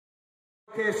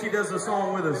Okay, she does the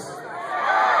song with us.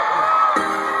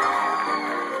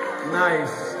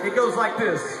 Nice. It goes like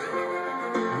this.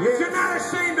 Yes. You're not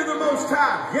ashamed of the Most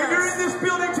High. Yes. If you're in this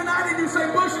building tonight and you say,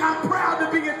 Bush, I'm proud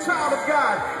to be a child of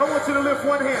God, I want you to lift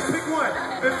one hand. Pick one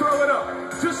and throw it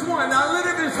up. Just one. Now lift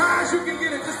it as high as you can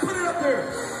get it. Just put it up there.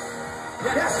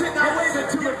 That's it. Now wave it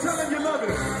to him. Tell him you love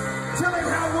him. Tell him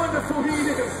how wonderful he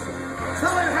is.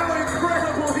 Tell him how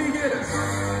incredible he is.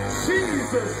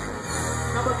 Jesus.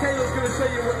 Now Michaela's going to tell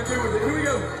you what to do with it. Here we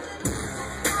go.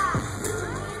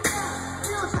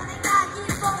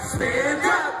 Stand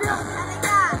up.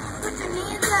 Put your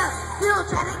hands up.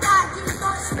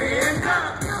 Stand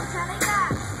up.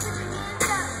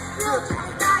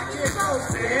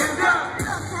 Stand up.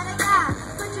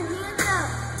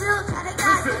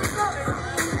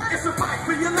 It's a fight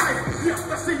for your life. Yes,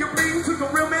 I see you bleed to the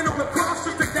real man on the cross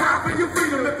just to die for your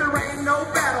freedom. If there ain't no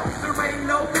battle, there ain't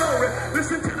no glory.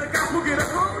 Listen to the gospel, get a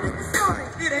hold of the story.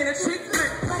 It ain't a chick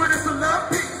flick, but it's a love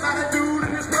pick. Not a dude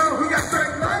in this world who got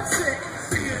straight blood sick.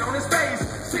 See it on his face,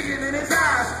 see it in his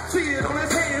eyes, see it on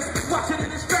his hands. Watch it in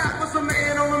his strap. Was a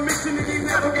man on a mission and he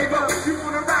never gave up. You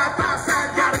wanna ride by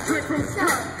side, got a drink from his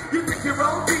cup. You think you're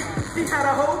old deep, he had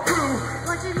a whole crew.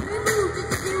 Watch it in the mood,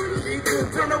 just to do what he do.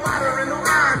 Turn the water into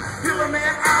wine, heal a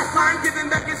man eye fine, give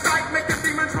him back his sight, make the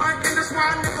demons run in the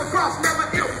swine. Never cross, never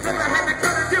ill, never had to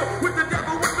cut a deal with the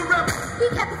devil, with the rebel. He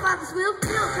kept the Father's will,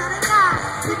 real try to God.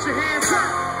 Put your hands up,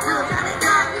 real try to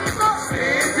God.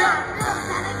 Stand up, real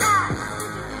try to God.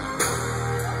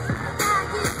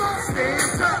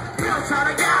 Stand up, real try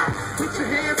to God. Put your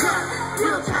hands up,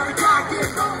 real try to God.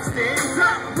 Stand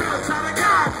up, real try to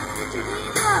God. Put your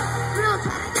hands up, real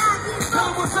try to God. Tell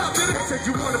them what's up, baby. Said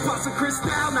you want to pop some crystal.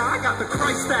 Now I got the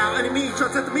Christ style. Enemy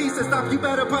tries to me, says stop, you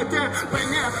better pipe down. Right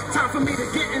now, time for me to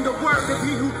get in the word. If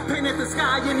he who painted the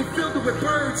sky and he filled it with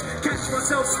birds. Catch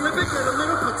myself slipping, get a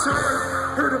little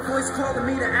perturbed. Heard a voice calling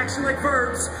me to action like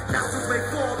verbs. Mountains may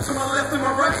fall to my left and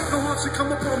my right. No harm should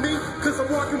come upon me, cause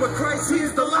I'm walking with Christ. He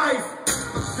is the life.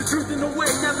 The truth in the way,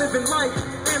 not living life.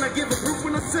 And I give a proof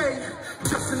when I say,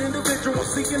 just an individual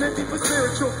seeking a deeper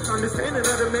spiritual understanding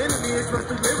of the man in me. Express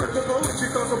the lyrical poetry,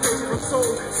 thoughts of paper of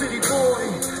soul. City boy,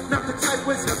 not the type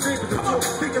with a big with the toe.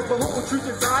 Because behold, truth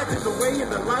resides in the way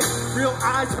and the light. Real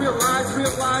eyes, realize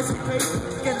y faith.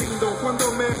 Qué lindo cuando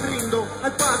me rindo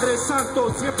al Padre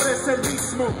Santo. Siempre es el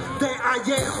mismo de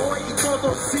ayer, hoy y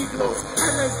todos siglos.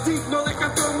 Él es digno de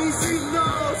cantar mis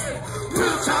himnos.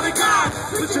 Real child of God,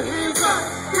 put your hands up.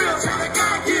 Real child of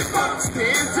God, give up.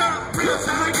 Stand up. Real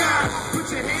child of God, put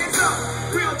your hands up.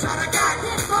 Real child of God,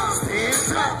 give up.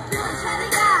 Stand up. Real child of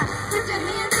God, put your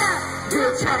hands up.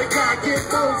 Real child of God,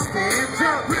 give up. Stand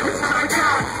up. Real child of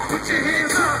God, put your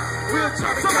hands up. Real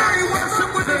child of God. Somebody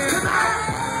worship with us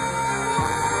tonight.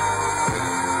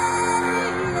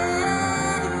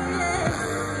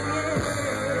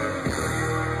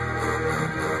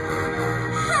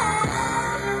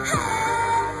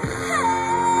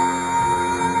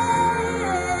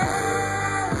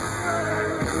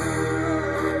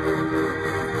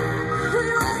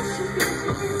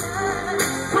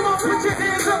 Put your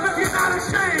hands up if you're not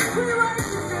ashamed. We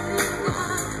worship you.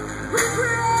 We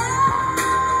praise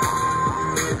you.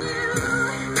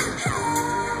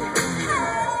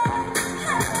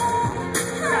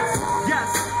 Yes,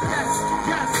 yes, yes,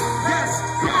 yes, yes,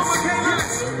 yes,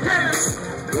 yes.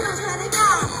 Real try to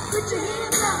God, put your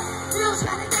hands up. Real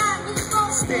try to God, get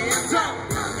both. Stand up.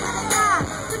 Real try to God,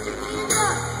 put your hands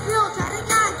up. Real try to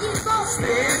God, get both.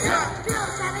 Stand up. Real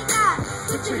try to God,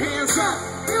 put your hands up.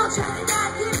 Real try to God,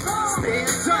 get both.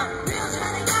 Stand up. Real try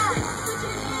to God, put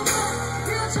your hands up.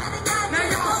 Real try to God, now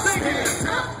y'all sing hands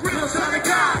up. Real try to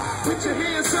God, put your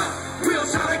hands up. Real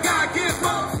try to God, get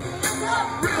both.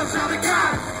 Real try to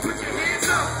God, put your hands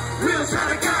up. Real try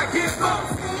to God, get both.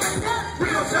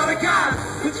 Real try to God,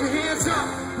 put your hands up.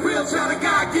 Real try to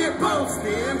God, get both.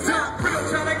 Stand up. Real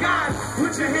try to God,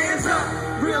 put your hands up.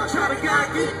 Real try to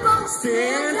God, get both.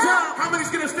 Stand up. How many's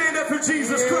gonna stand up for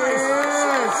Jesus Christ?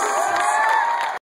 Yes.